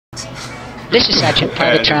This is Sachin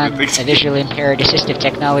Pavithran, a visually impaired assistive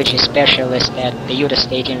technology specialist at the Utah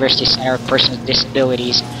State University Center for Persons with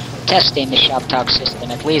Disabilities, testing the ShopTalk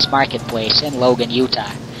system at Lee's Marketplace in Logan,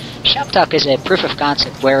 Utah. ShopTalk is a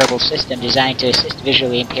proof-of-concept wearable system designed to assist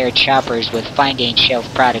visually impaired shoppers with finding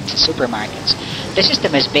shelved products in supermarkets. The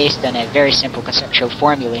system is based on a very simple conceptual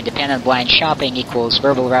formula: independent blind shopping equals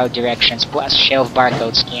verbal route directions plus shelf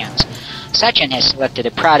barcode scans. Sachin has selected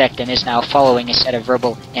a product and is now following a set of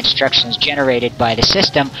verbal instructions generated by the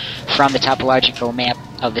system from the topological map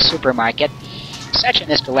of the supermarket. Sachin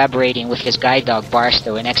is collaborating with his guide dog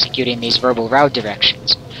Barsto in executing these verbal route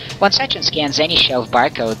directions. When Sachin scans any shelf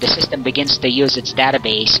barcode, the system begins to use its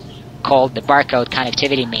database called the Barcode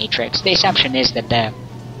Connectivity Matrix. The assumption is that the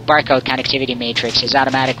Barcode Connectivity Matrix is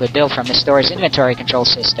automatically built from the store's inventory control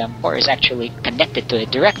system, or is actually connected to it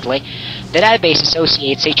directly. The database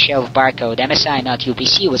associates each shelf barcode, MSI not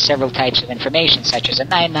UPC, with several types of information such as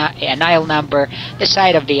an aisle number, the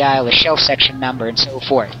side of the aisle, a shelf section number, and so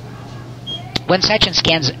forth. When Sachin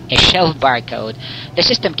scans a shelf barcode, the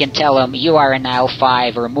system can tell him you are in aisle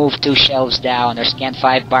 5, or move 2 shelves down, or scan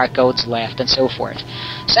 5 barcodes left, and so forth.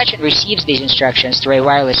 Sachin receives these instructions through a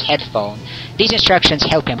wireless headphone. These instructions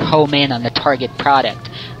help him home in on the target product.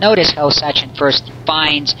 Notice how Sachin first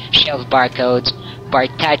finds shelf barcodes by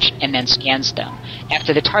touch and then scans them.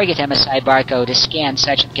 After the target MSI barcode is scanned,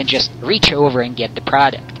 Sachin can just reach over and get the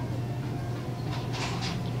product.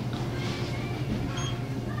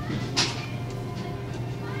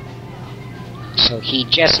 So he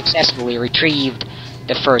just successfully retrieved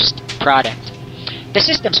the first product. The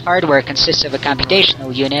system's hardware consists of a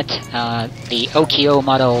computational unit, the OKO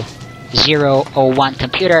Model 001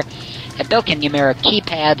 computer, a built-in numeric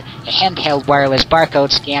keypad, a handheld wireless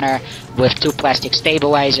barcode scanner with 2 plastic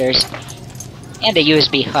stabilizers, and a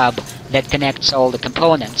USB hub that connects all the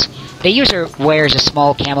components. The user wears a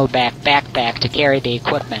small camelback backpack to carry the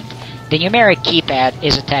equipment. The numeric keypad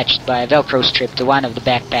is attached by a Velcro strip to one of the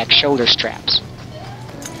backpack shoulder straps.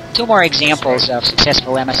 2 more examples of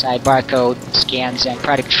successful MSI barcode scans and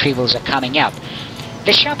product retrievals are coming up.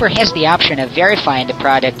 The shopper has the option of verifying the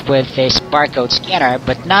product with this barcode scanner,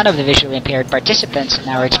 but none of the visually impaired participants in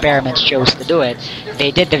our experiments chose to do it.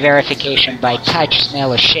 They did the verification by touch,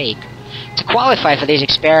 smell, or shake. To qualify for these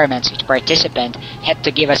experiments, each participant had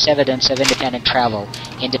to give us evidence of independent travel,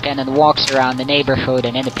 independent walks around the neighborhood,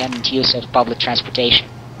 and independent use of public transportation.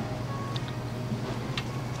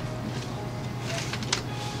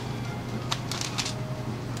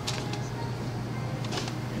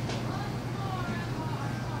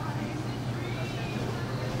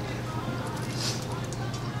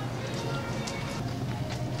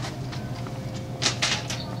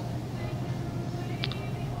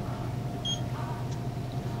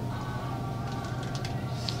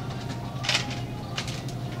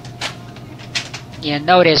 You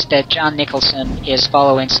notice that John Nicholson is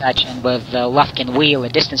following Sachin with the Lufkin wheel, a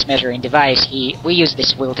distance measuring device. We use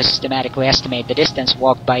this wheel to systematically estimate the distance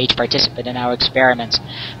walked by each participant in our experiments.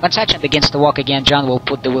 When Sachin begins to walk again, John will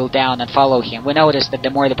put the wheel down and follow him. We notice that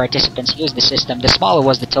the more the participants use the system, the smaller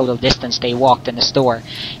was the total distance they walked in the store.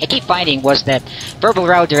 A key finding was that verbal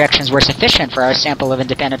route directions were sufficient for our sample of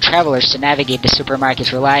independent travelers to navigate the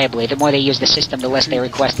supermarket reliably. The more they used the system, the less they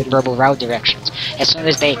requested verbal route directions. As soon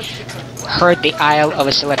as they heard the aisle of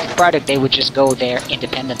a selected product, they would just go there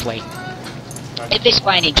independently. If this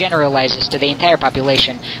finding generalizes to the entire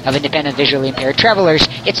population of independent visually impaired travelers,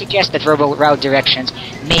 it suggests that verbal route directions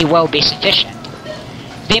may well be sufficient.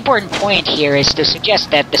 The important point here is to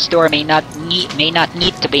suggest that the store may not need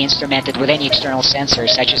to be instrumented with any external sensors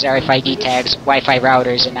such as RFID tags, Wi-Fi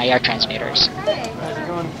routers, and IR transmitters.